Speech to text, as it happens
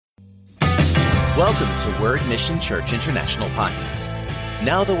Welcome to Word Mission Church International Podcast.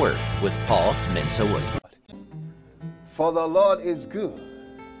 Now the Word with Paul Mensa-Wood. For the Lord is good,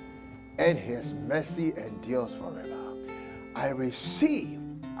 and His mercy endures forever. I receive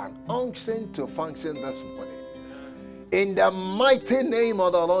an unction to function this morning. In the mighty name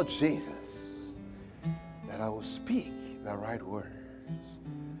of the Lord Jesus, that I will speak the right words.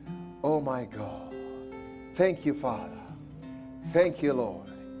 Oh my God. Thank you, Father. Thank you, Lord.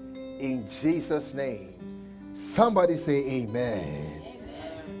 In Jesus' name. Somebody say amen.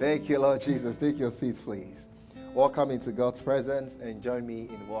 Amen. Thank you, Lord Jesus. Take your seats, please. Welcome into God's presence and join me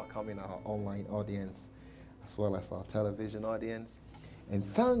in welcoming our online audience as well as our television audience. And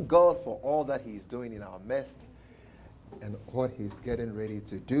thank God for all that He's doing in our midst and what He's getting ready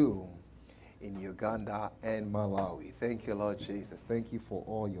to do in Uganda and Malawi. Thank you, Lord Jesus. Thank you for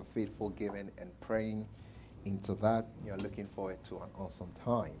all your faithful giving and praying into that. You're looking forward to an awesome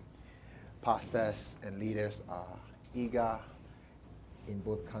time. Pastors and leaders are eager in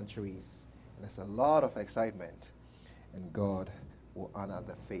both countries. And there's a lot of excitement. And God will honor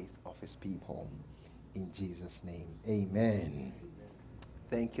the faith of His people. In Jesus' name, amen.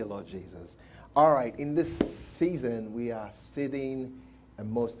 Thank you, Lord Jesus. All right, in this season, we are studying a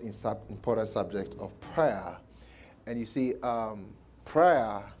most important subject of prayer. And you see,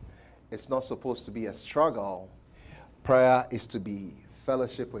 prayer is not supposed to be a struggle. Prayer is to be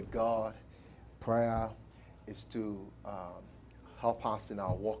fellowship with God. Prayer is to help us in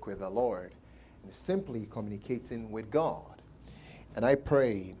our walk with the Lord. And simply communicating with God. And I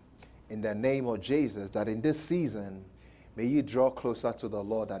pray in the name of Jesus that in this season, may you draw closer to the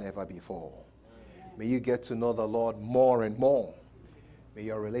Lord than ever before. May you get to know the Lord more and more. May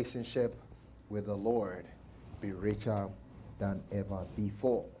your relationship with the Lord be richer than ever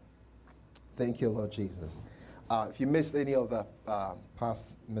before. Thank you, Lord Jesus. If you missed any of the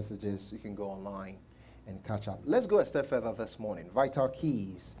past messages, you can go online and catch up. Let's go a step further this morning. Vital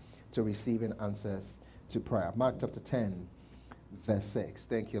keys to receiving answers to prayer. Mark chapter 10, verse 6.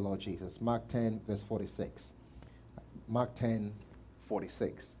 Thank you, Lord Jesus. Mark 10, verse 46. Mark 10,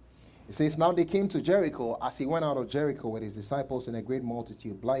 46. It says, now they came to Jericho. As he went out of Jericho with his disciples and a great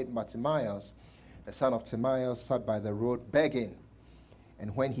multitude, blind Bartimaeus, the son of Timaeus, sat by the road begging.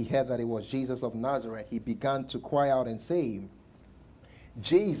 And when he heard that it was Jesus of Nazareth, he began to cry out and say,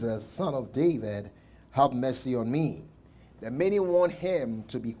 Jesus, son of David, have mercy on me. The many warned him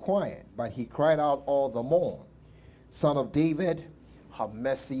to be quiet, but he cried out all the more, Son of David, have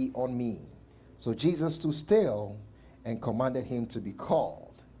mercy on me. So Jesus stood still and commanded him to be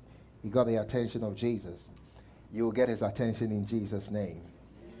called. He got the attention of Jesus. You will get his attention in Jesus' name.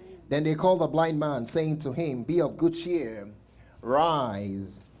 Then they called the blind man, saying to him, be of good cheer,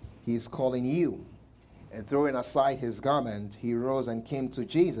 rise, he is calling you. And throwing aside his garment, he rose and came to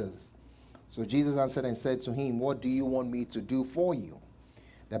Jesus. So Jesus answered and said to him, what do you want me to do for you?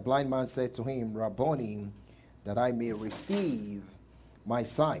 The blind man said to him, Rabboni, that I may receive my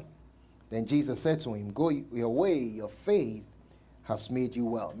sight. Then Jesus said to him, go your way, your faith has made you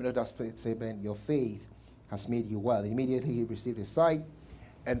well. You know that statement, your faith has made you well. Immediately he received his sight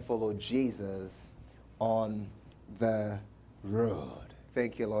and followed Jesus on the road.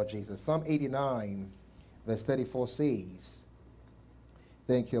 Thank you, Lord Jesus. Psalm 89, verse 34 says,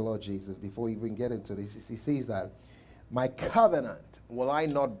 thank you, Lord Jesus. Before we even get into this, he says that, my covenant will I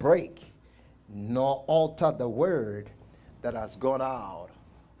not break, nor alter the word that has gone out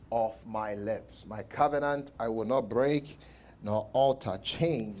of my lips. My covenant I will not break, nor alter,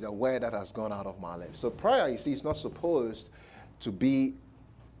 change the word that has gone out of my lips. So prayer, you see, is not supposed to be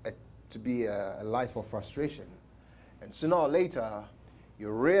a life of frustration. And sooner or later, you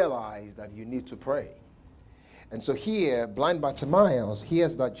realize that you need to pray. And so here, blind Bartimaeus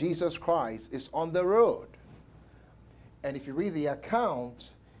hears that Jesus Christ is on the road. And if you read the account,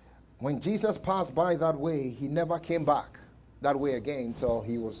 when Jesus passed by that way, he never came back that way again until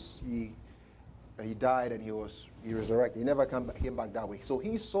he died and he resurrected. He never came back that way. So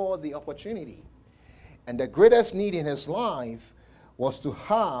he saw the opportunity. And the greatest need in his life was to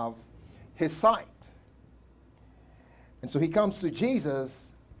have his sight. And so he comes to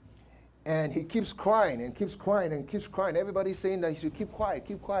Jesus, and he keeps crying and keeps crying and keeps crying. Everybody's saying that you should keep quiet,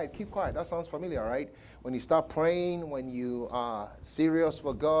 keep quiet, keep quiet. That sounds familiar, right? When you start praying, when you are serious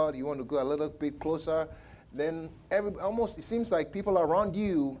for God, you want to go a little bit closer, then almost it seems like people around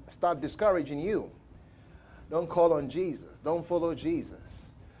you start discouraging you. Don't call on Jesus. Don't follow Jesus.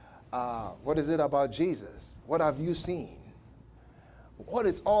 What is it about Jesus? What have you seen? What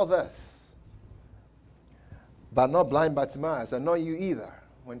is all this? But not blind Bartimaeus, and not you either.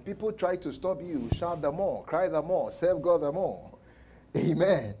 When people try to stop you, shout the more, cry the more, serve God the more.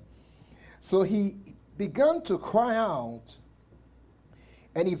 Amen. So he began to cry out,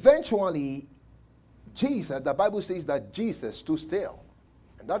 and eventually Jesus, the Bible says that Jesus stood still.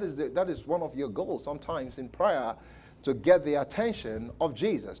 And that is one of your goals sometimes in prayer, to get the attention of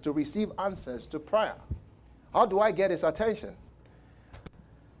Jesus, to receive answers to prayer. How do I get his attention?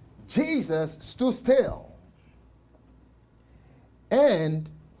 Jesus stood still. And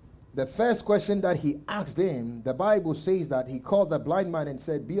the first question that he asked him, the Bible says that he called the blind man and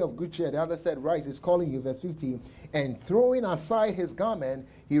said, "Be of good cheer." The other said, "Rise," he's calling you, verse 15. And throwing aside his garment,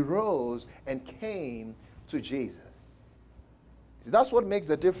 he rose and came to Jesus. See, that's what makes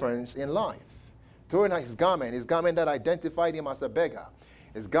the difference in life. Throwing out his garment that identified him as a beggar,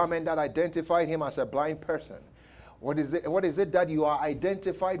 his garment that identified him as a blind person. What is it that you are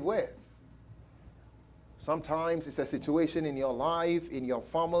identified with? Sometimes it's a situation in your life, in your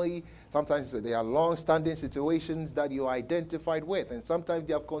family. Sometimes there are long-standing situations that you are identified with, and sometimes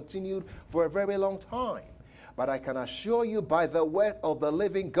they have continued for a very long time. But I can assure you by the word of the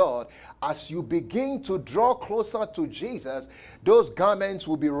living God, as you begin to draw closer to Jesus, those garments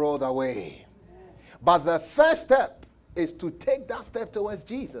will be rolled away. But the first step is to take that step towards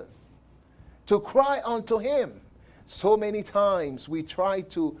Jesus, to cry unto him. So many times we try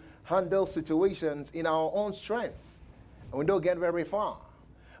to handle situations in our own strength, and we don't get very far.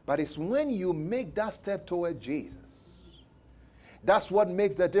 But it's when you make that step toward Jesus, that's what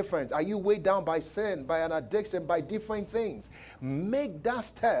makes the difference. Are you weighed down by sin, by an addiction, by different things? Make that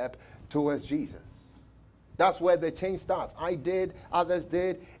step towards Jesus. That's where the change starts. I did, others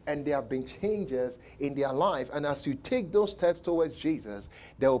did, and there have been changes in their life. And as you take those steps towards Jesus,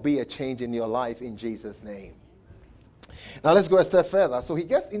 there will be a change in your life in Jesus' name. Now let's go a step further. So he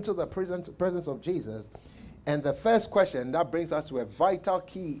gets into the presence of Jesus, and the first question that brings us to a vital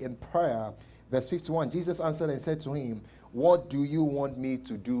key in prayer, verse 51. Jesus answered and said to him, "What do you want me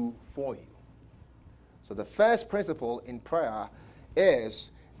to do for you?" So the first principle in prayer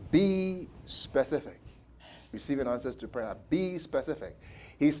is be specific. Receiving answers to prayer. Be specific.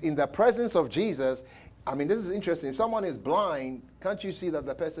 He's in the presence of Jesus. I mean, this is interesting. If someone is blind, can't you see that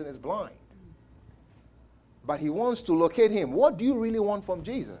the person is blind? But he wants to locate him. What do you really want from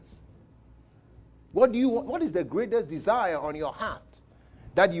Jesus? What do you want? What is the greatest desire on your heart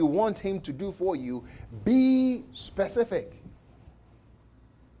that you want him to do for you? Be specific.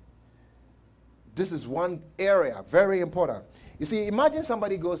 This is one area, very important. You see, imagine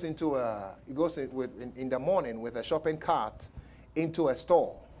somebody goes in the morning with a shopping cart into a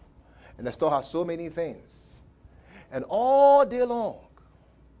store, and the store has so many things, and all day long,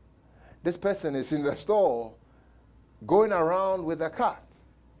 this person is in the store going around with a cart.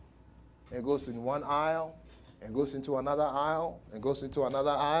 And goes in one aisle, and goes into another aisle, and goes into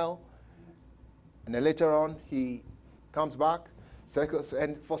another aisle, and then later on he comes back.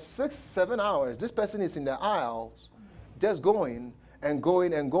 And for 6-7 hours, this person is in the aisles, just going and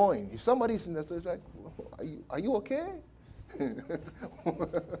going and going. If somebody's in the store, it's like, are you okay?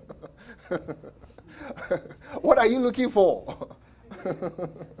 What are you looking for?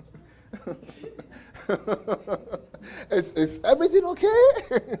 Is everything okay?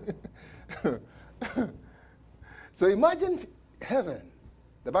 So imagine heaven.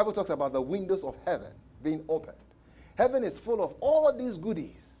 The Bible talks about the windows of heaven being opened. Heaven is full of all these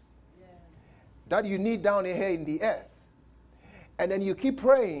goodies that you need down here in the earth. And then you keep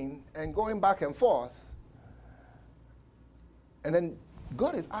praying and going back and forth. And then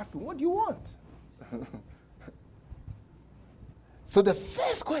God is asking, what do you want? So the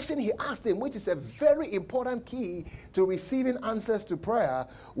first question he asked him, which is a very important key to receiving answers to prayer,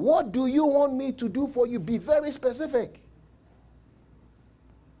 what do you want me to do for you? Be very specific.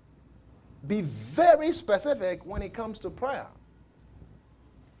 Be very specific when it comes to prayer.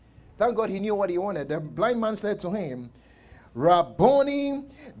 Thank God he knew what he wanted. The blind man said to him, "Rabboni,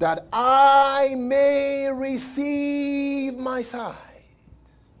 that I may receive my sight."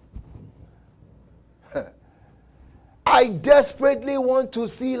 I desperately want to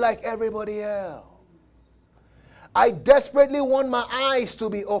see like everybody else. I desperately want my eyes to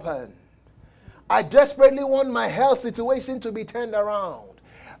be opened. I desperately want my health situation to be turned around.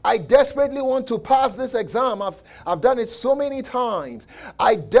 I desperately want to pass this exam. I've done it so many times.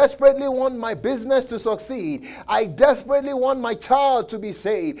 I desperately want my business to succeed. I desperately want my child to be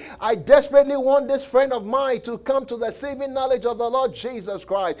saved. I desperately want this friend of mine to come to the saving knowledge of the Lord Jesus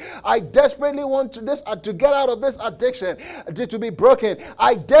Christ. I desperately want to get out of this addiction, to be broken.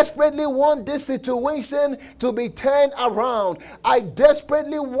 I desperately want this situation to be turned around. I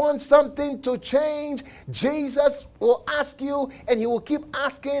desperately want something to change. Jesus will ask you, and he will keep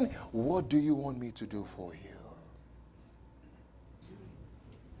asking, what do you want me to do for you?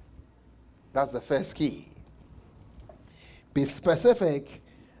 That's the first key. Be specific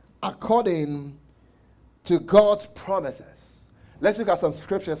according to God's promises. Let's look at some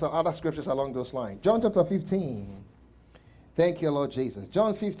scriptures or other scriptures along those lines. John chapter 15. Thank you, Lord Jesus.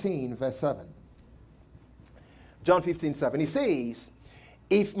 John 15, verse 7. John 15, 7. He says,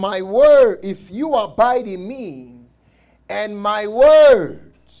 if you abide in me, and my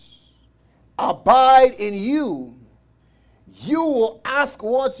words abide in you, you will ask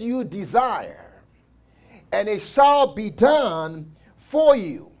what you desire, and it shall be done for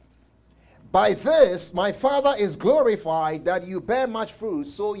you. By this my Father is glorified, that you bear much fruit,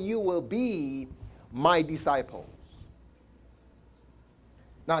 so you will be my disciples.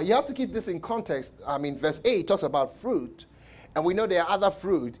 Now, you have to keep this in context. Verse 8 talks about fruit, and we know there are other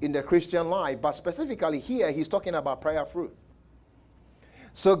fruit in the Christian life, but specifically here, he's talking about prayer fruit.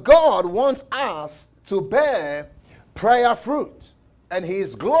 So God wants us to bear prayer fruit, and he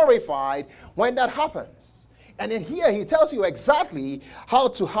is glorified when that happens. And then here, he tells you exactly how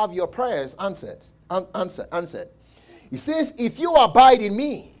to have your prayers answered. He says, if you abide in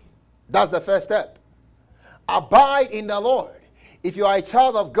me, that's the first step. Abide in the Lord. If you are a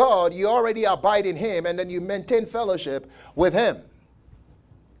child of God, you already abide in him, and then you maintain fellowship with him.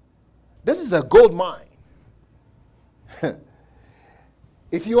 This is a gold mine.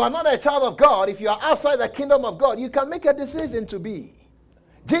 If you are not a child of God, if you are outside the kingdom of God, you can make a decision to be.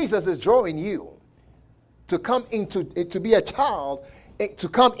 Jesus is drawing you to come into, to be a child, to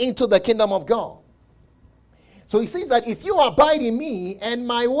come into the kingdom of God. So he says that if you abide in me and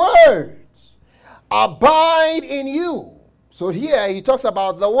my words abide in you. So here he talks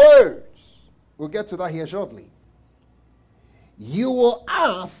about the words. We'll get to that here shortly. You will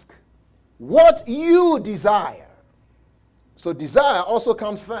ask what you desire. So desire also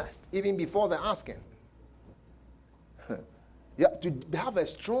comes first, even before the asking. You have to have a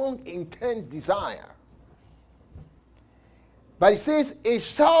strong, intense desire. But it says, it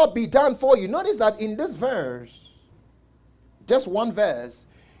shall be done for you. Notice that in this verse, just one verse,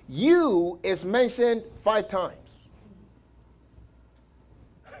 you is mentioned 5 times.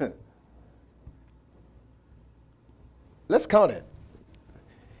 Let's count it.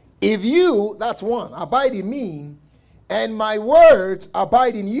 If you, that's 1, abide in me, and my words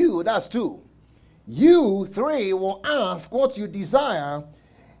abide in you, that's 2. You, 3, will ask what you desire,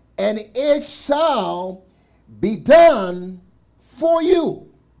 and it shall be done for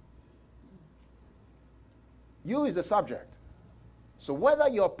you. You is the subject. So whether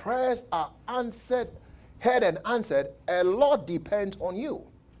your prayers are answered, heard and answered, a lot depends on you.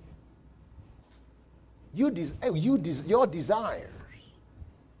 Your desires.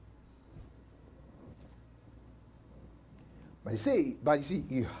 But you see,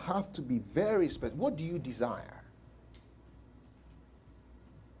 you have to be very specific. What do you desire?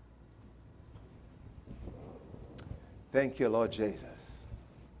 Thank you, Lord Jesus.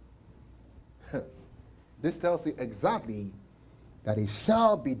 This tells you exactly that it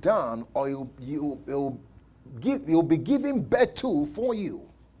shall be done, or you'll be given birth to for you.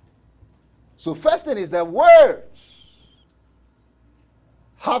 So first thing is the words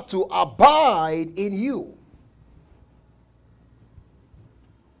have to abide in you.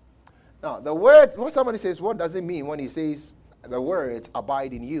 Now, the word, when somebody says, what does it mean when he says the words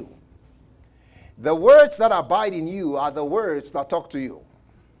abide in you? The words that abide in you are the words that talk to you.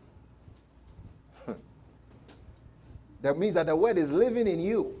 That means that the word is living in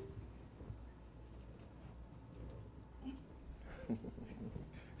you.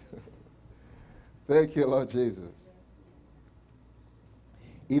 Thank you, Lord Jesus.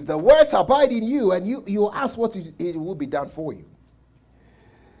 If the words abide in you and you ask what it will be done for you.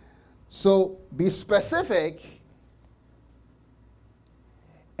 So be specific.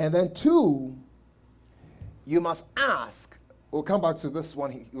 And then 2, you must ask. We'll come back to this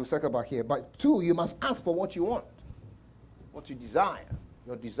one. We'll circle back here. But 2, you must ask for what you want. What you desire.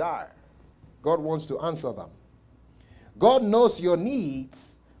 Your desire. God wants to answer them. God knows your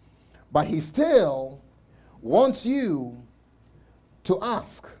needs, but he still wants you to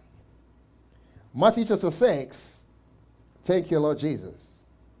ask. Matthew chapter 6. Thank you, Lord Jesus.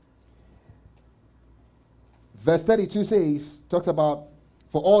 Verse 32 talks about,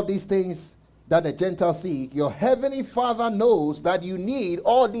 for all these things that the Gentiles seek, your heavenly Father knows that you need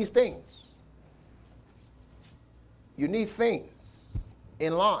all these things. You need things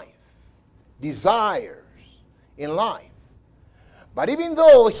in life, desires in life. But even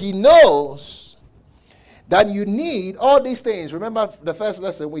though he knows that you need all these things, remember the first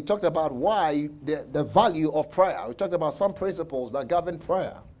lesson we talked about why the value of prayer. We talked about some principles that govern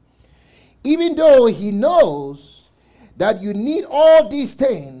prayer. Even though he knows that you need all these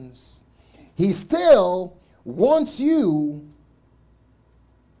things, he still wants you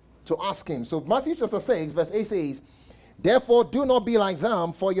to ask him. So Matthew chapter 6, verse 8 says, therefore do not be like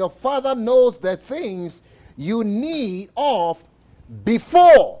them, for your Father knows the things you need of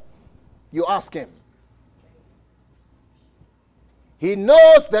before you ask him. He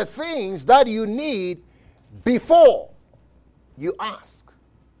knows the things that you need before you ask.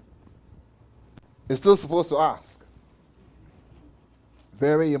 You're still supposed to ask.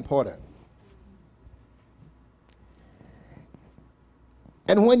 Very important.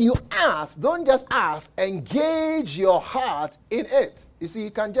 And when you ask, don't just ask, engage your heart in it. You see,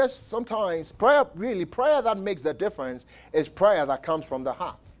 you can just sometimes, prayer that makes the difference is prayer that comes from the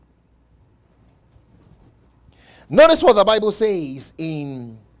heart. Notice what the Bible says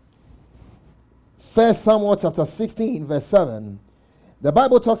in 1 Samuel chapter 16, verse 7. The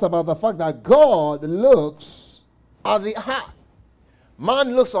Bible talks about the fact that God looks at the heart.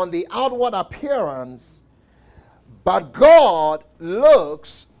 Man looks on the outward appearance, but God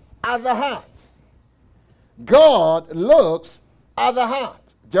looks at the heart. God looks at the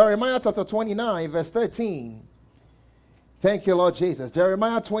heart. Jeremiah chapter 29, verse 13. Thank you, Lord Jesus.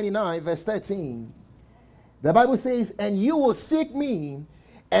 Jeremiah 29, verse 13. The Bible says, and you will seek me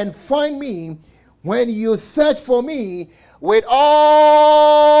and find me when you search for me with all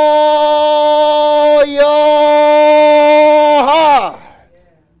your heart.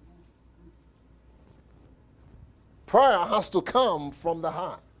 Prayer has to come from the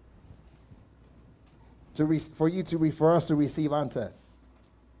heart for us to receive answers.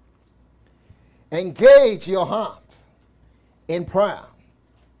 Engage your heart in prayer.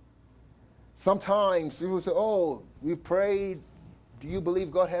 Sometimes people say, oh, we prayed. Do you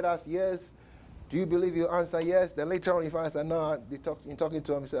believe God heard us? Yes. Do you believe you answer? Yes. Then later on, if I say, no, in talking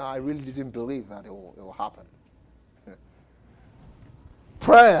to him, he said, I really didn't believe that it will happen.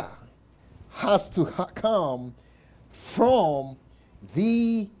 Prayer has to come from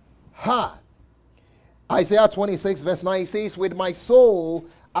the heart. Isaiah 26, verse 9 says, with my soul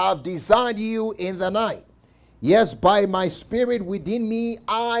I've desired you in the night. Yes, by my spirit within me,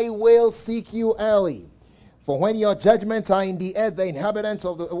 I will seek you early. For when your judgments are in the earth, the inhabitants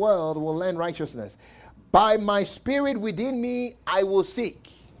of the world will learn righteousness. By my spirit within me, I will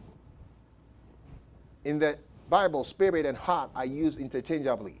seek. In the Bible, spirit and heart are used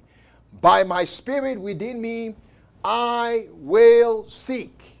interchangeably. By my spirit within me, I will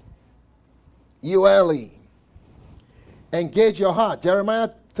seek you early. Engage your heart. Jeremiah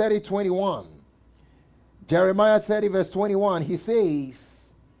 30, 21. Jeremiah 30, verse 21, he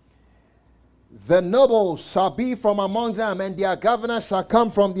says, the nobles shall be from among them, and their governor shall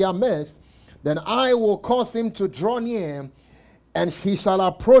come from their midst. Then I will cause him to draw near, and he shall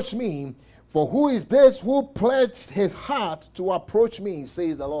approach me. For who is this who pledged his heart to approach me,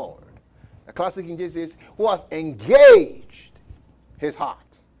 says the Lord. The classic King James says, who has engaged his heart.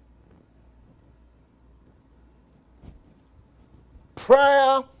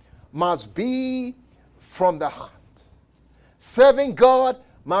 Prayer must be from the heart. Serving God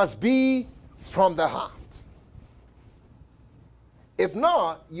must be from the heart. If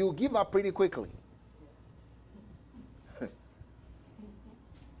not, you give up pretty quickly.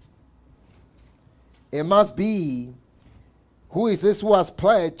 It must be, who is this who has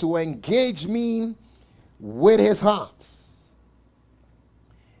pledged to engage me with his heart?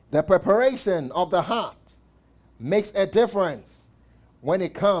 The preparation of the heart makes a difference when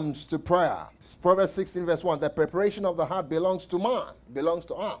it comes to prayer. Proverbs 16 verse 1, the preparation of the heart belongs to man, belongs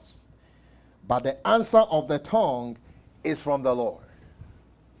to us. But the answer of the tongue is from the Lord.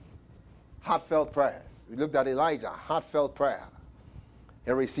 Heartfelt prayers. We looked at Elijah, heartfelt prayer.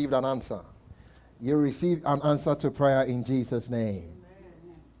 He received an answer. You received an answer to prayer in Jesus' name.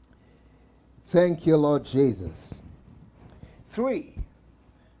 Amen. Thank you, Lord Jesus. 3.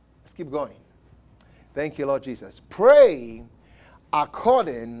 Let's keep going. Thank you, Lord Jesus. Pray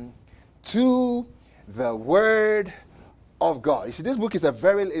according to the word of God. You see, this book is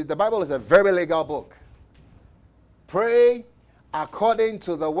the Bible is a very legal book. Pray according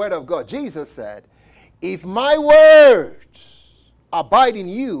to the word of God. Jesus said, if my words abide in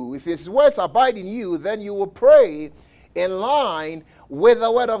you, if his words abide in you, then you will pray in line with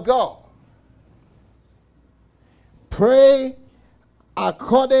the word of God. Pray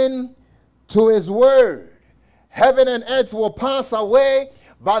according to his word. Heaven and earth will pass away,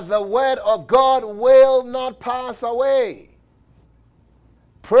 but the word of God will not pass away.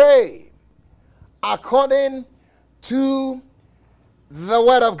 Pray according to the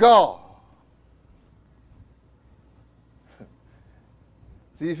word of God.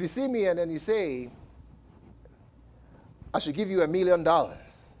 See, if you see me and then you say, I should give you $1 million,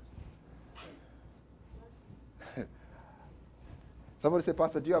 Somebody say,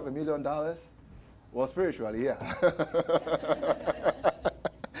 Pastor, do you have $1 million? Well, spiritually, yeah.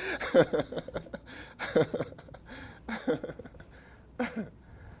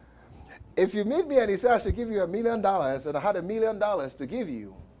 If you meet me and he said I should give you $1 million and I had $1 million to give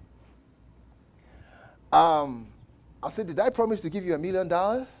you, I said, did I promise to give you $1 million?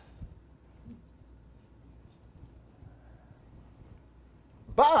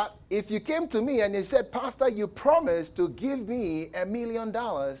 But if you came to me and you said, Pastor, you promised to give me $1 million,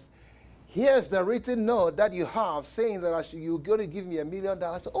 here's the written note that you have saying that you're going to give me $1 million.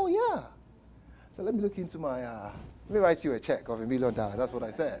 I said, oh, yeah. So let me look into my, let me write you a check of $1 million. That's what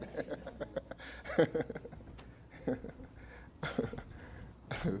I said.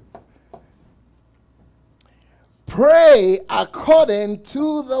 Pray according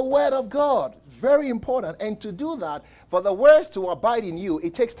to the word of God. Very important. And to do that, for the words to abide in you,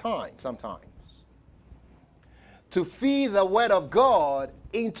 it takes time sometimes. To feed the word of God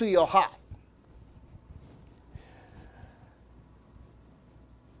into your heart.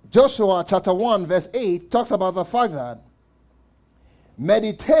 Joshua chapter 1 verse 8 talks about the fact that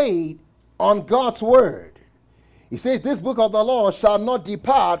meditate on God's word. He says, this book of the law shall not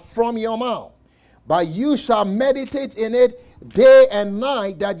depart from your mouth, but you shall meditate in it day and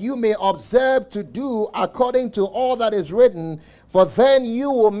night, that you may observe to do according to all that is written, for then you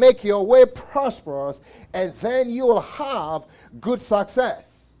will make your way prosperous, and then you will have good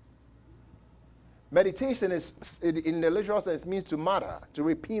success. Meditation is, in the literal sense, means to matter, to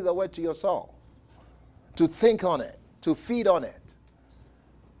repeat the word to yourself, to think on it, to feed on it.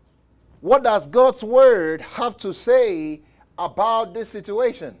 What does God's word have to say about this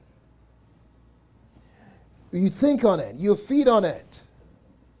situation? You think on it, you feed on it.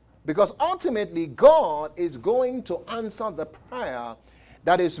 Because ultimately, God is going to answer the prayer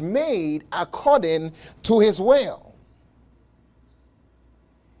that is made according to his will.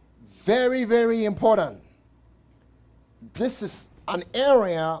 Very, very important. This is an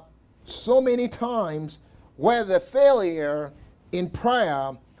area so many times where the failure in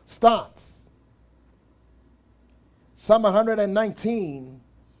prayer starts. Psalm 119.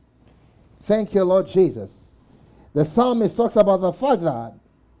 Thank you, Lord Jesus. The psalmist talks about the fact that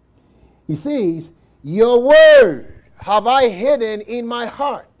he says, your word have I hidden in my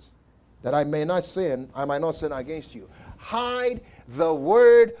heart, that I might not sin against you. Hide the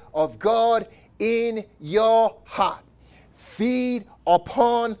word of God in your heart. Feed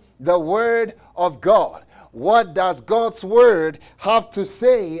upon the word of God. What does God's word have to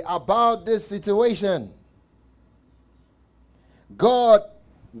say about this situation? God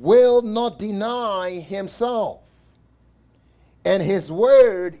will not deny himself, and his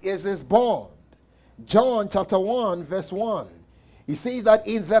word is his bond. John chapter 1 verse 1. He says that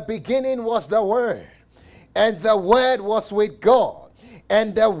in the beginning was the word, and the word was with God,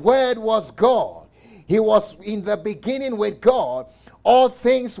 and the word was God. He was in the beginning with God. All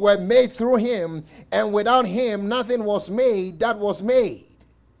things were made through him, and without him nothing was made that was made.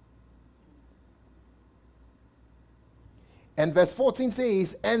 And verse 14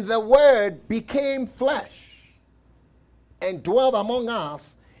 says, and the word became flesh and dwelt among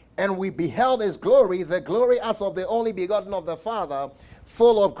us, and we beheld his glory, the glory as of the only begotten of the Father,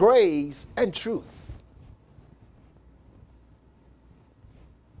 full of grace and truth.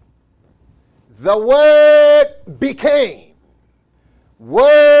 The word became.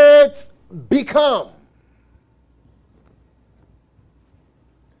 Words become.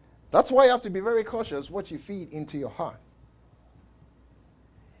 That's why you have to be very cautious what you feed into your heart.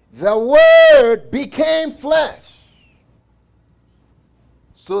 The word became flesh.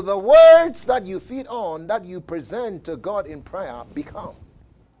 So the words that you feed on, that you present to God in prayer, become.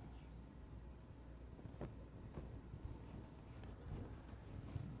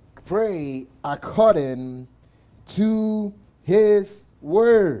 Pray according to his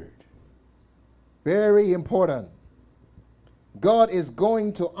word. Very important. God is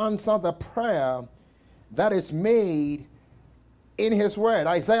going to answer the prayer that is made in his word.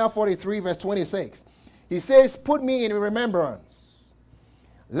 Isaiah 43 verse 26. He says, put me in remembrance.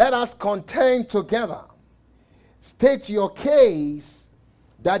 Let us contend together. State your case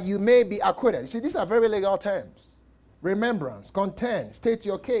that you may be acquitted. You see, these are very legal terms. Remembrance, contend, state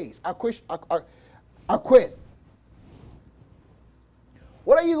your case, acquit.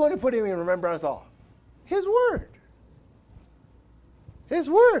 What are you going to put him in remembrance of? His word. His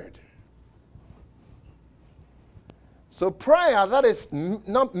word. So prayer that is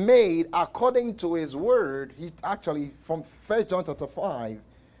not made according to his word, he actually, from 1 John chapter 5,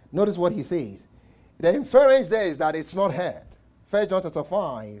 notice what he says. The inference there is that it's not heard. 1 John chapter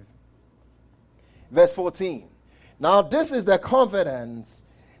 5, verse 14. Now, this is the confidence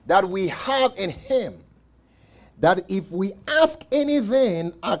that we have in him, that if we ask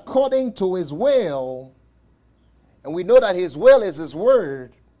anything according to his will, and we know that his will is his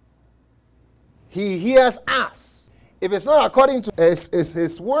word, he hears us. If it's not according to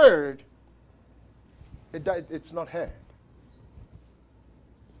his word, it's not heard.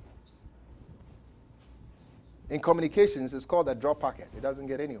 In communications, it's called a drop packet. It doesn't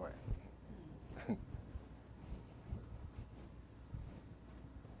get anywhere.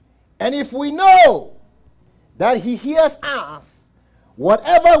 And if we know that he hears us,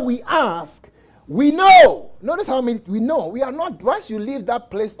 whatever we ask, we know. Notice how many we know. We are not, once you leave that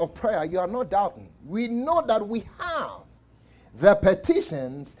place of prayer, you are not doubting. We know that we have the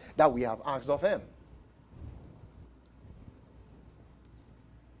petitions that we have asked of him.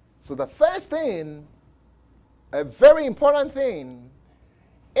 So the first thing, a very important thing,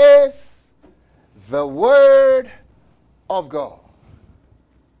 is the word of God.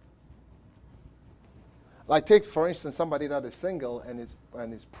 Like take, for instance, somebody that is single and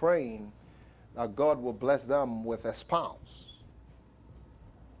is praying that God will bless them with a spouse.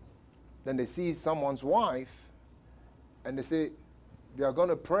 Then they see someone's wife and they say they are going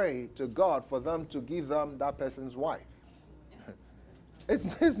to pray to God for them to give them that person's wife.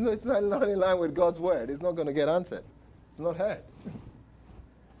 It's not in line with God's word. It's not going to get answered. It's not heard.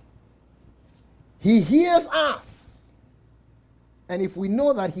 He hears us. And if we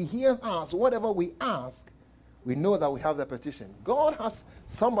know that he hears us, whatever we ask, we know that we have the petition. God has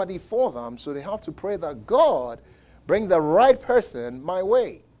somebody for them, so they have to pray that God bring the right person my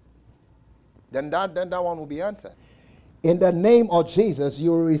way. Then that one will be answered. In the name of Jesus,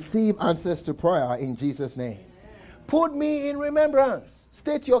 you will receive answers to prayer in Jesus' name. Put me in remembrance.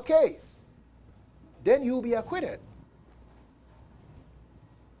 State your case. Then you will be acquitted.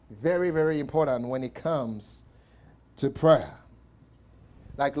 Very, very important when it comes to prayer.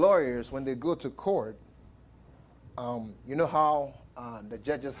 Like lawyers, when they go to court, you know how the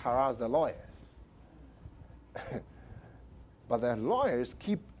judges harass the lawyers. But the lawyers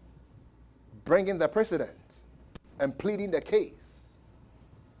keep bringing the precedent and pleading the case.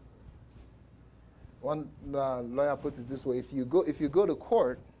 One lawyer puts it this way: if you go to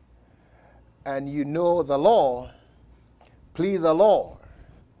court and you know the law, plead the law.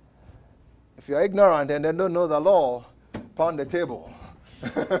 If you're ignorant and then don't know the law, pound the table.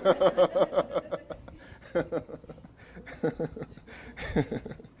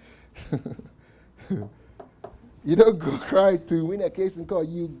 You don't go cry to win a case in court.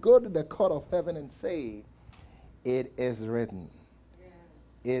 You go to the court of heaven and say, it is written. Yes.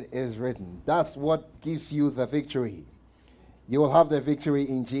 It is written. That's what gives you the victory. You will have the victory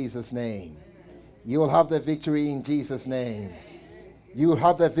in Jesus' name. Amen. You will have the victory in Jesus' name. Amen. You will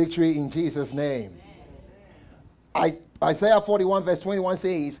have the victory in Jesus' name. Isaiah 41 verse 21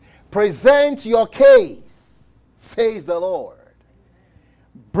 says, present your case, says the Lord.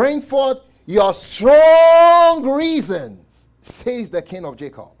 Bring forth your strong reasons, says the King of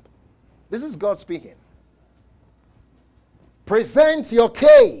Jacob. This is God speaking. Present your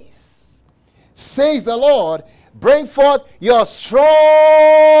case, says the Lord. Bring forth your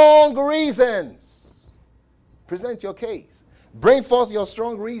strong reasons. Present your case. Bring forth your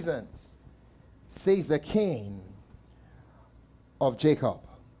strong reasons, says the King of Jacob.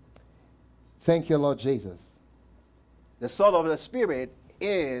 Thank you, Lord Jesus. The sword of the Spirit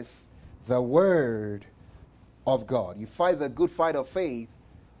is the word of God. You fight the good fight of faith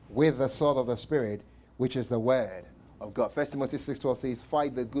with the sword of the Spirit, which is the word of God. 1 Timothy 6:12 says,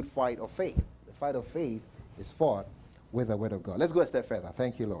 fight the good fight of faith. The fight of faith is fought with the word of God. Let's go a step further.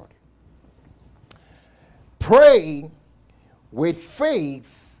 Thank you, Lord. Pray with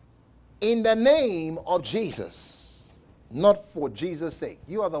faith in the name of Jesus, not for Jesus' sake.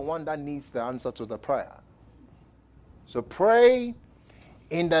 You are the one that needs the answer to the prayer. So pray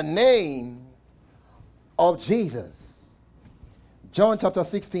in the name of Jesus. John chapter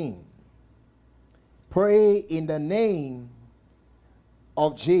 16. Pray in the name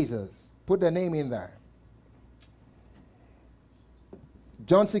of Jesus. Put the name in there.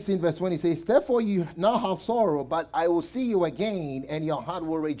 John 16 verse 20 says, therefore you now have sorrow, but I will see you again, and your heart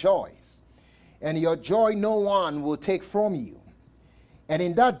will rejoice, and your joy no one will take from you. And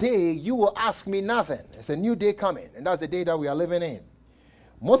in that day you will ask me nothing. It's a new day coming, and that's the day that we are living in.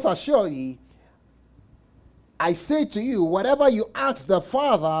 Most assuredly, I say to you, whatever you ask the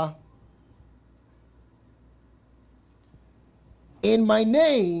Father in my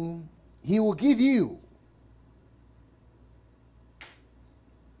name, he will give you.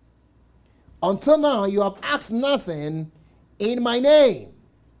 Until now, you have asked nothing in my name.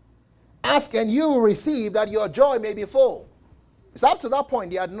 Ask and you will receive, that your joy may be full. It's up to that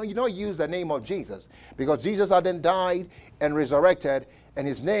point you don't use the name of Jesus, because Jesus had then died and resurrected, and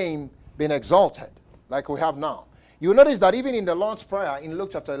his name been exalted like we have now. You notice that even in the Lord's Prayer in Luke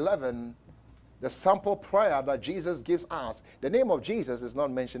chapter 11, the sample prayer that Jesus gives us, the name of Jesus is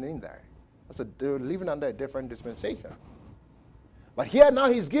not mentioned in there. They're living under a different dispensation. But here now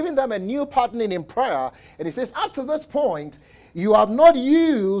he's giving them a new pattern in prayer, and he says, up to this point, you have not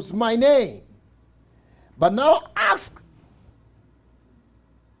used my name. But now ask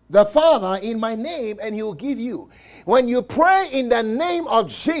the Father in my name, and he will give you. When you pray in the name of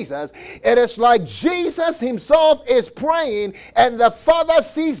Jesus, it is like Jesus himself is praying, and the Father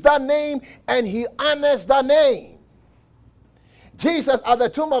sees that name and he honors that name. Jesus at the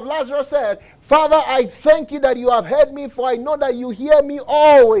tomb of Lazarus said, Father, I thank you that you have heard me, for I know that you hear me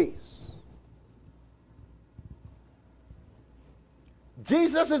always.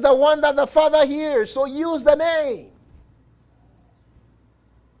 Jesus is the one that the Father hears, so use the name.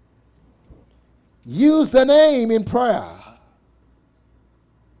 Use the name in prayer.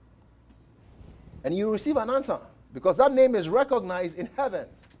 And you receive an answer, because that name is recognized in heaven.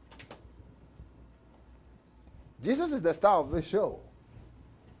 Jesus is the star of this show.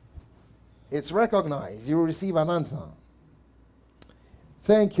 It's recognized. You will receive an answer.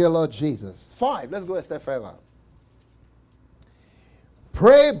 Thank you, Lord Jesus. 5. Let's go a step further.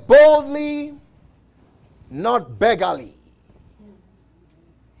 Pray boldly, not beggarly.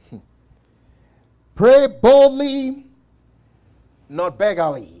 Pray boldly, not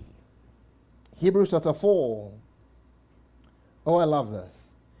beggarly. Hebrews chapter 4. Oh, I love this.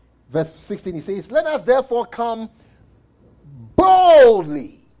 Verse 16, he says, let us therefore come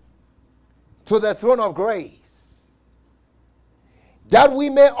boldly to the throne of grace, that we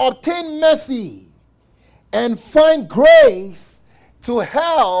may obtain mercy and find grace to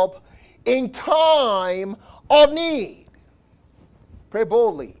help in time of need. Pray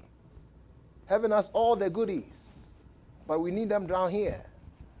boldly. Heaven has all the goodies, but we need them down here.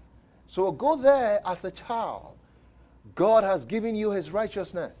 So go there as a child. God has given you his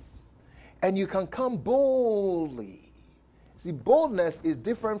righteousness, and you can come boldly. See, boldness is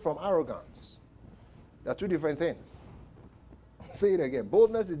different from arrogance. They are two different things. Say it again.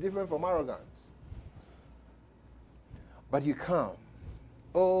 Boldness is different from arrogance. But you come.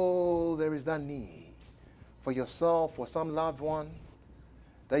 Oh, there is that need for yourself, for some loved one,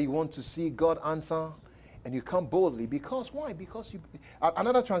 that you want to see God answer, and you come boldly. Because why? Because you.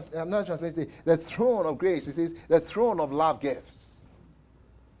 Another translation, the throne of grace. It says the throne of love gifts.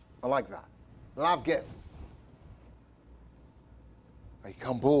 I like that. Love gifts. You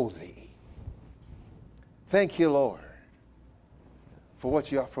come boldly. Thank you, Lord, for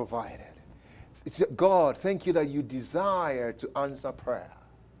what you have provided. God, thank you that you desire to answer prayer.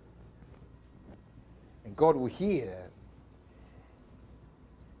 And God will hear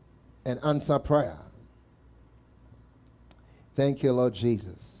and answer prayer. Thank you, Lord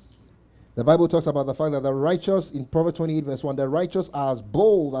Jesus. The Bible talks about the fact that the righteous, in Proverbs 28 verse 1, the righteous are as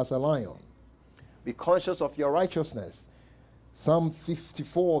bold as a lion. Be conscious of your righteousness. Psalm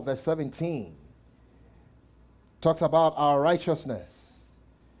 54 verse 17 talks about our righteousness.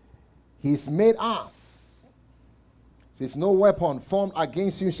 He's made us. It says, no weapon formed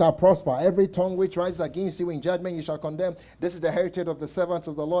against you shall prosper. Every tongue which rises against you in judgment you shall condemn. This is the heritage of the servants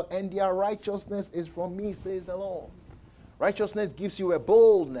of the Lord, and their righteousness is from me, says the Lord. Righteousness gives you a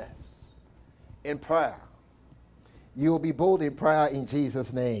boldness in prayer. You will be bold in prayer in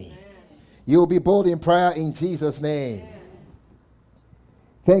Jesus' name. Amen. You will be bold in prayer in Jesus' name. Amen.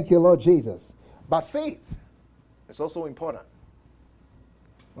 Thank you, Lord Jesus. But faith is also important.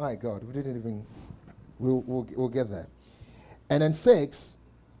 My God, we didn't even, we'll get there. And then 6,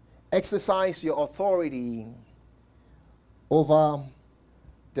 exercise your authority over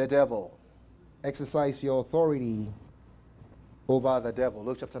the devil. Exercise your authority over the devil.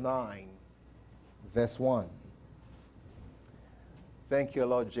 Luke chapter 9, verse 1. Thank you,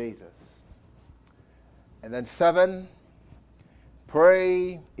 Lord Jesus. And then 7,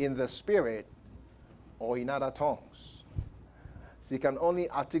 pray in the Spirit or in other tongues. So you can only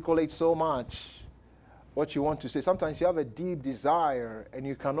articulate so much what you want to say. Sometimes you have a deep desire and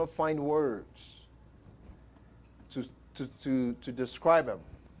you cannot find words to describe them.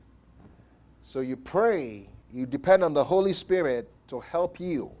 So you pray, you depend on the Holy Spirit to help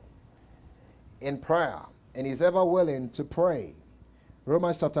you in prayer. And he's ever willing to pray.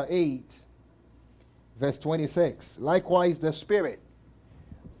 Romans chapter 8, verse 26. Likewise, the Spirit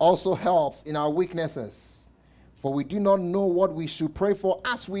also helps in our weaknesses. For we do not know what we should pray for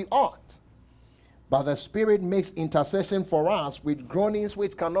as we ought. But the Spirit makes intercession for us with groanings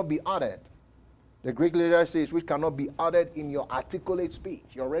which cannot be uttered. The Greek leader says, which cannot be uttered in your articulate speech,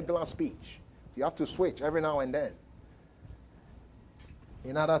 your regular speech. You have to switch every now and then.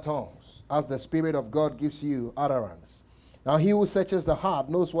 In other tongues, as the Spirit of God gives you utterance. Now he who searches the heart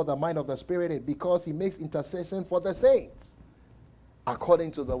knows what the mind of the Spirit is, because he makes intercession for the saints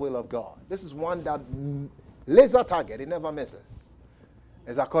according to the will of God. This is one that laser target, it never misses.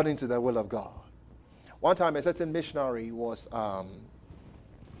 It's according to the will of God. One time a certain missionary was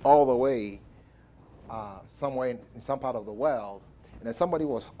all the way somewhere in some part of the world, and then somebody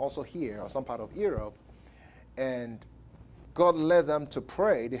was also here or some part of Europe, and God led them to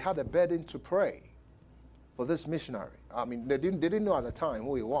pray. They had a burden to pray for this missionary. I mean, they didn't know at the time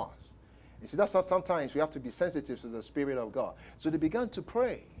who he was. You see, that's sometimes we have to be sensitive to the Spirit of God. So they began to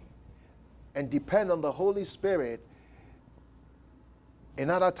pray and depend on the Holy Spirit in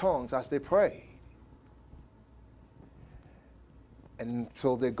other tongues as they prayed. And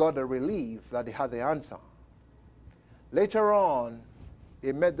so they got the relief that they had the answer. Later on,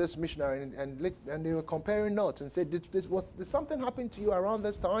 they met this missionary and they were comparing notes and said, did something happen to you around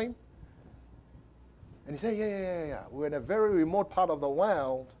this time? And he said, yeah. We're in a very remote part of the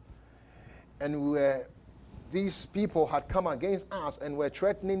world, and these people had come against us and were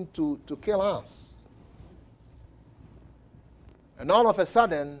threatening to kill us. And all of a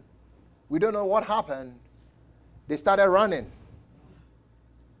sudden, we don't know what happened. They started running.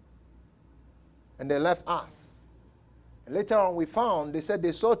 And they left us. And later on we found, they said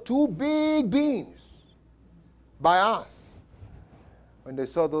they saw two big beams by us. When they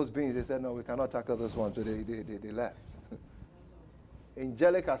saw those beams, they said, no, we cannot tackle this one. So they left.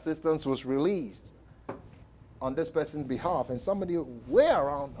 Angelic assistance was released on this person's behalf. And somebody way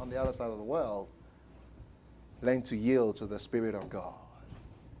around on the other side of the world learned to yield to the Spirit of God.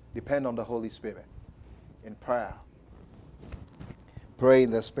 Depend on the Holy Spirit in prayer. Pray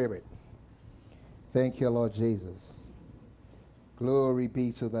in the Spirit. Thank you, Lord Jesus. Glory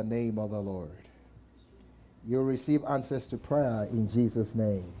be to the name of the Lord. You'll receive answers to prayer in Jesus'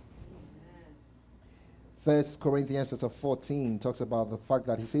 name. 1 Corinthians chapter 14 talks about the fact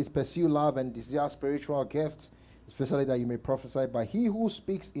that he says, pursue love and desire spiritual gifts, especially that you may prophesy. But he who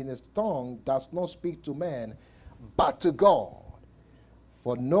speaks in his tongue does not speak to man, but to God.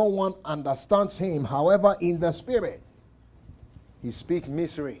 For no one understands him. However, in the Spirit, he speaks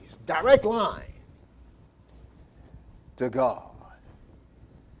mysteries. Direct line to God.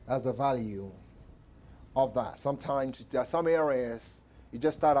 That's the value of that. Sometimes there are some areas you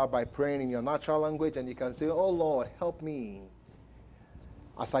just start out by praying in your natural language, and you can say, oh Lord, help me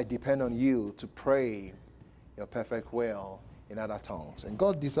as I depend on you to pray your perfect will in other tongues. And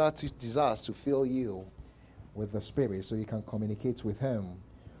God desires to fill you with the Spirit so you can communicate with him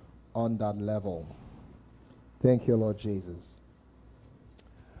on that level. Thank you, Lord Jesus.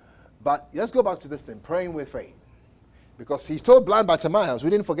 But let's go back to this thing, praying with faith. Because he told blind Bartimaeus,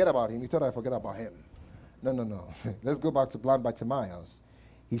 we didn't forget about him. He thought I forget about him. No. Let's go back to blind Bartimaeus.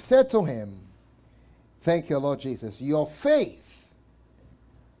 He said to him, thank you, Lord Jesus, your faith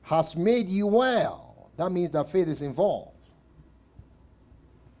has made you well. That means that faith is involved.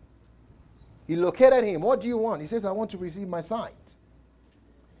 He located him. What do you want? He says, I want to receive my sight.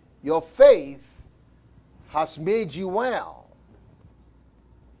 Your faith has made you well.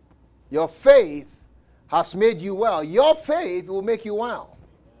 Your faith has made you well. Your faith will make you well.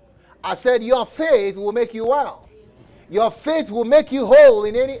 I said your faith will make you well. Your faith will make you whole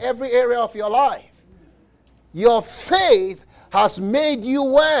in every area of your life. Your faith has made you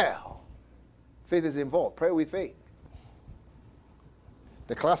well. Faith is involved. Pray with faith.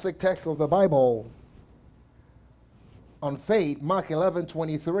 The classic text of the Bible on faith, Mark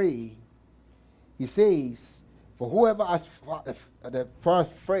 11:23, he says, for whoever, the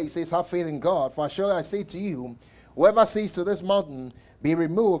first phrase says, have faith in God. For surely I say to you, whoever says to this mountain, be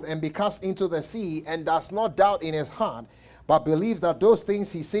removed and be cast into the sea, and does not doubt in his heart, but believes that those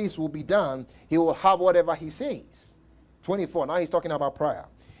things he says will be done, he will have whatever he says. 24, now he's talking about prayer.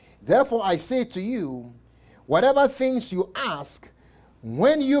 Therefore I say to you, whatever things you ask,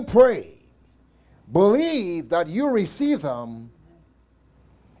 when you pray, believe that you receive them,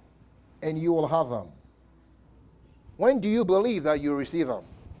 and you will have them. When do you believe that you receive them?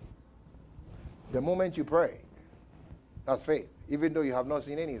 The moment you pray. That's faith, even though you have not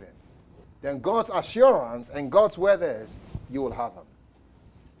seen anything. Then God's assurance and God's word is, you will have them.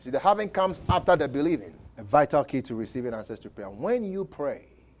 See, the having comes after the believing. A vital key to receiving answers to prayer. When you pray,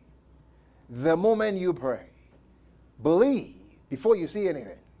 the moment you pray, believe before you see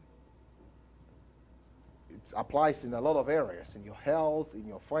anything. It applies in a lot of areas, in your health, in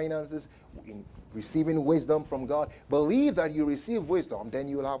your finances, in receiving wisdom from God. Believe that you receive wisdom, then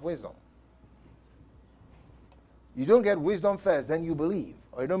you will have wisdom. You don't get wisdom first, then you believe.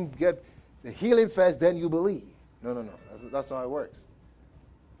 Or you don't get the healing first, then you believe. No. That's not how it works.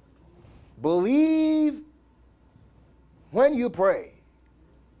 Believe when you pray,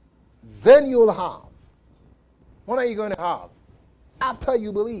 then you'll have. When are you going to have? After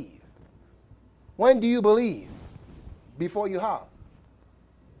you believe. When do you believe? Before you have.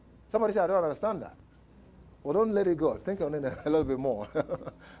 Somebody said, I don't understand that. Well, don't let it go. Think on it a little bit more.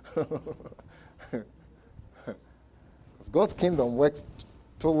 Because God's kingdom works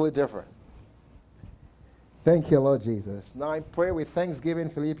totally different. Thank you, Lord Jesus. Now I pray with thanksgiving,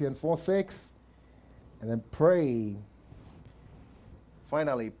 Philippians 4:6. And then pray.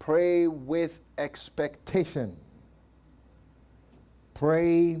 Finally, pray with expectation.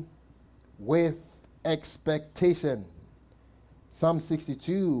 Pray with expectation. Psalm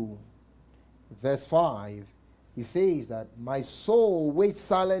 62, verse 5, he says that my soul waits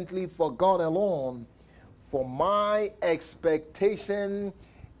silently for God alone, for my expectation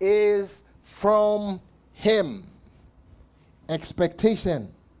is from Him.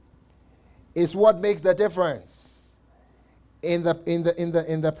 Expectation is what makes the difference in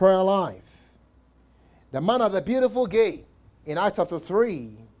the prayer life. The man at the beautiful gate in Acts chapter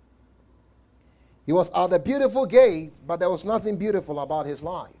 3, he was at the beautiful gate, but there was nothing beautiful about his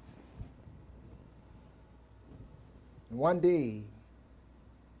life. And one day,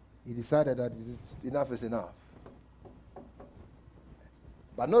 he decided that enough is enough.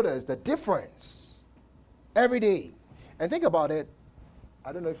 But notice the difference every day. And think about it.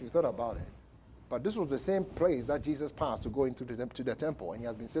 I don't know if you thought about it, but this was the same place that Jesus passed to go into the temple, and he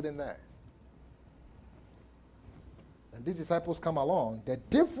has been sitting there. And these disciples come along. The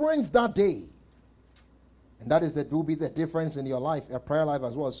difference that day, and that will be the difference in your life, your prayer life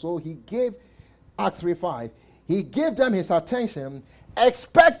as well. So he gave, Acts 3:5, he gave them his attention,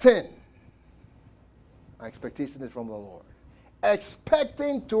 expecting. Our expectation is from the Lord.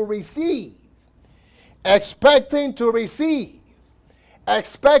 Expecting to receive. Expecting to receive.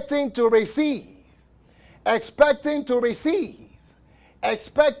 Expecting to receive. Expecting to receive.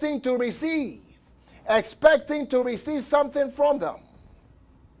 Expecting to receive. Expecting to receive something from them.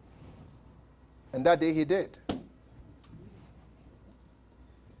 And that day he did.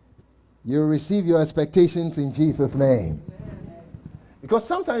 You receive your expectations in Jesus' name. Because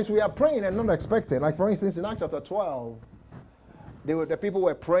sometimes we are praying and not expecting. Like for instance, in Acts chapter 12, the people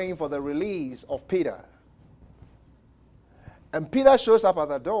were praying for the release of Peter. And Peter shows up at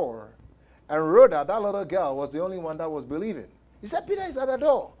the door, and Rhoda, that little girl, was the only one that was believing. He said, Peter is at the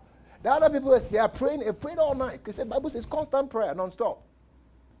door. The other people, they are praying, they prayed all night. Because the Bible says constant prayer, non-stop.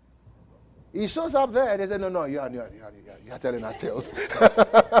 He shows up there, and they say, no, you are telling us tales.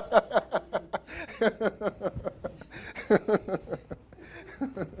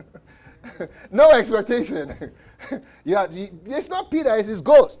 No expectation. It's not Peter, it's his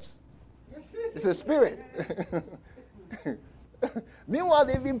ghost. It's a spirit. Meanwhile,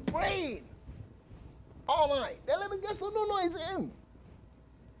 they've been praying all night. The little girl said, no, it's him.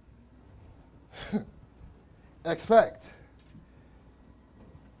 Expect.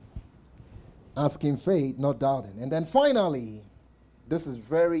 Asking faith, not doubting. And then finally, this is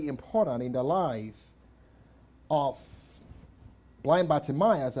very important in the life of blind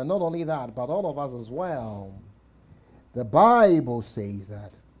Bartimaeus, and not only that, but all of us as well. The Bible says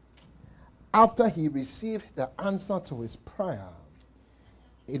that after he received the answer to his prayer,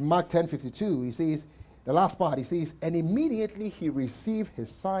 in Mark 10:52, he says, the last part, he says, and immediately he received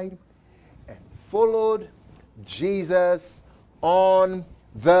his sight and followed Jesus on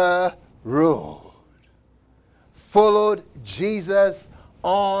the road. Followed Jesus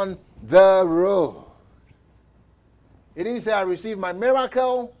on the road. He didn't say, I received my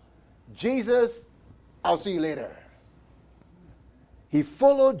miracle. Jesus, I'll see you later. He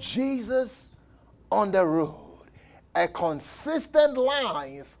followed Jesus on the road. A consistent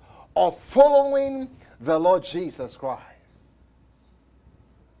life of following the Lord Jesus Christ.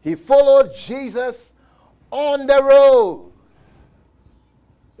 He followed Jesus on the road.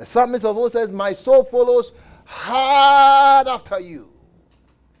 The psalmist of old says, my soul follows hard after you.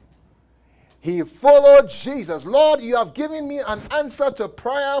 He followed Jesus. Lord, you have given me an answer to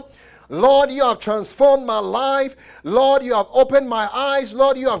prayer. Lord, you have transformed my life. Lord, you have opened my eyes.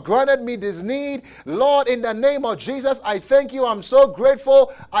 Lord, you have granted me this need. Lord, in the name of Jesus, I thank you. I'm so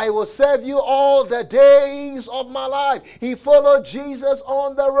grateful. I will serve you all the days of my life. He followed Jesus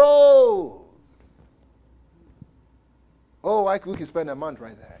on the road. Oh, we could spend a month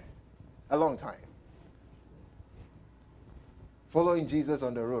right there. A long time. Following Jesus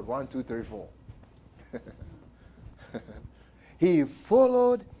on the road. 1, 2, 3, 4. He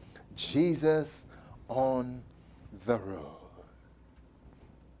followed Jesus on the road.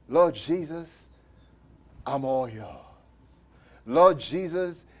 Lord Jesus, I'm all yours. Lord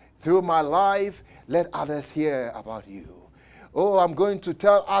Jesus, through my life, let others hear about you. Oh, I'm going to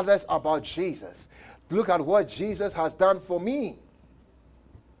tell others about Jesus. Look at what Jesus has done for me.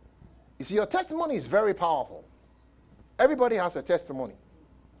 You see, your testimony is very powerful. Everybody has a testimony.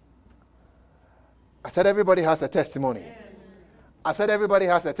 I said everybody has a testimony. Amen. I said everybody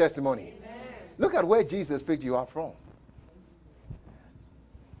has a testimony. Amen. Look at where Jesus picked you up from.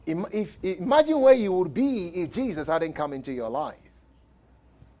 Imagine where you would be if Jesus hadn't come into your life.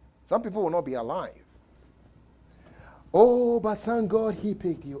 Some people will not be alive. Oh, but thank God he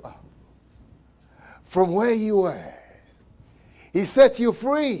picked you up from where you were. He set you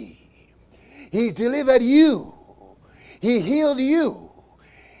free. He delivered you. He healed you.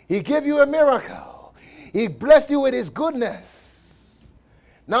 He gave you a miracle. He blessed you with his goodness.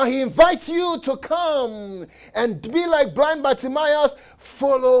 Now he invites you to come and be like blind Bartimaeus,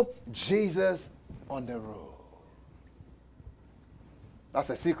 follow Jesus on the road. That's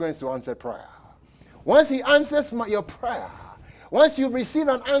a sequence to answer prayer. Once he answers your prayer, once you receive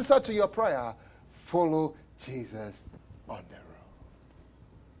an answer to your prayer, follow Jesus on the road.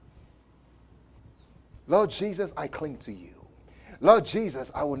 Lord Jesus, I cling to you. Lord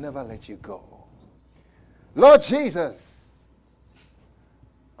Jesus, I will never let you go. Lord Jesus,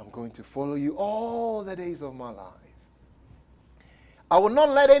 I'm going to follow you all the days of my life. I will not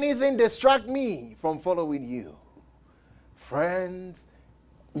let anything distract me from following you. Friends,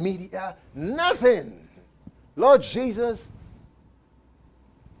 media, nothing. Lord Jesus,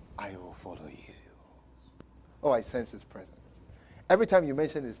 I will follow you. Oh, I sense his presence. Every time you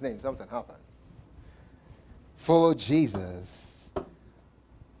mention his name, something happens. Follow Jesus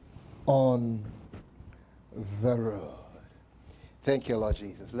on the road. Thank you, Lord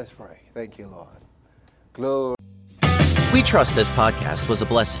Jesus. Let's pray. Thank you, Lord. Glory. We trust this podcast was a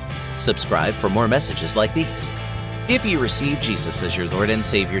blessing. Subscribe for more messages like these. If you receive Jesus as your Lord and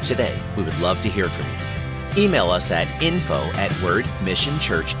Savior today, we would love to hear from you. Email us at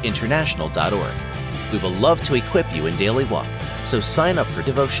info@wordmissionchurchinternational.org. We will love to equip you in daily walk, so sign up for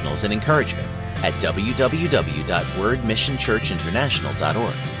devotionals and encouragement at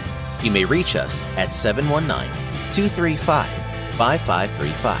www.wordmissionchurchinternational.org. You may reach us at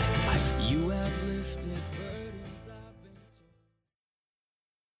 719-235-5535